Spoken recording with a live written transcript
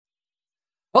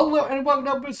Hello and welcome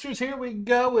to Boosters. Here we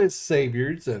go with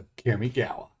Saviors of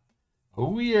Kamigawa.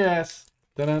 Oh yes.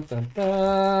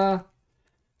 Da-da-da-da.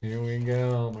 Here we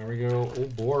go. There we go. Oh,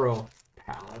 Boro.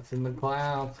 Pallets in the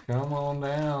clouds. Come on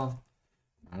down.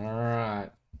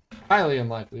 Alright. Highly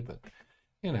unlikely, but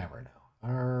you never know.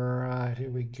 Alright, here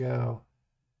we go.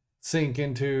 Sink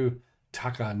into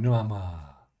Takanuma.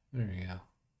 There you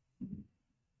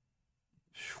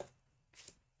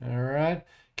go. Alright.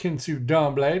 Kinsu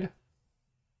Dawnblade.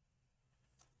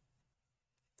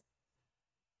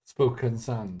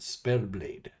 Spoken-san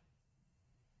Spellblade.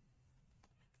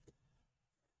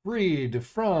 Freed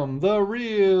from the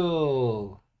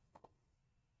real.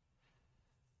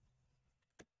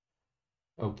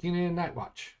 Okine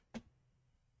Nightwatch.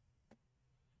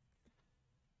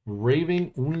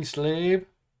 Raving Uni Slave.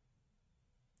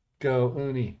 Go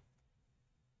Uni.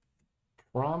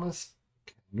 Promise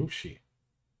Kanushi.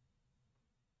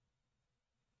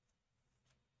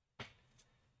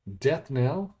 Death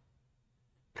Knell.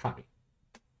 Kami.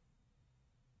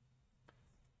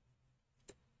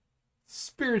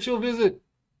 Spiritual Visit.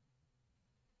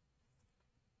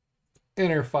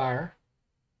 Inner Fire.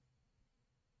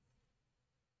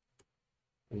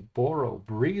 Boro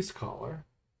Breeze Caller.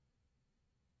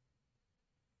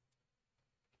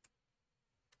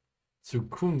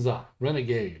 Tsukunza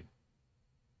Renegade.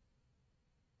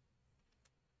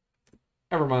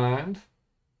 Evermind.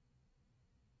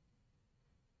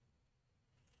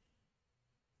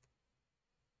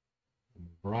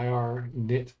 Briar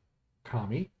Knit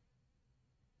Kami.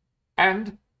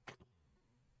 And,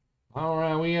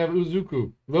 alright, we have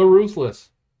Uzuku, the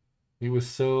Ruthless. He was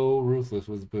so ruthless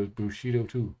with Bushido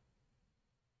too.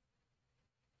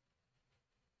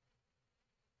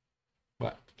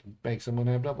 What? Make someone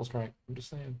have double strike. I'm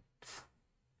just saying.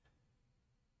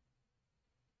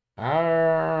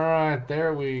 Alright,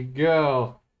 there we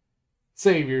go.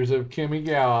 Saviors of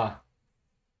Kamigawa.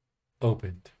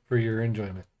 Opened for your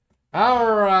enjoyment.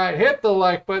 All right, hit the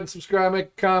like button, subscribe, make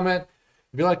a comment.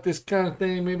 If you like this kind of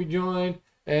thing, maybe join.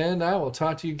 And I will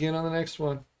talk to you again on the next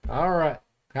one. All right.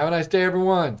 Have a nice day,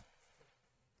 everyone.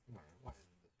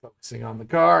 Focusing on the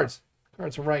cards.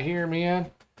 Cards are right here,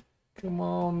 man. Come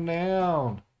on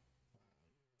down.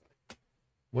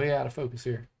 Way out of focus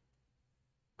here.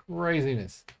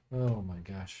 Craziness. Oh, my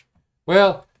gosh.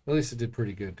 Well, at least it did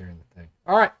pretty good during the thing.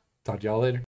 All right. Talk to y'all later.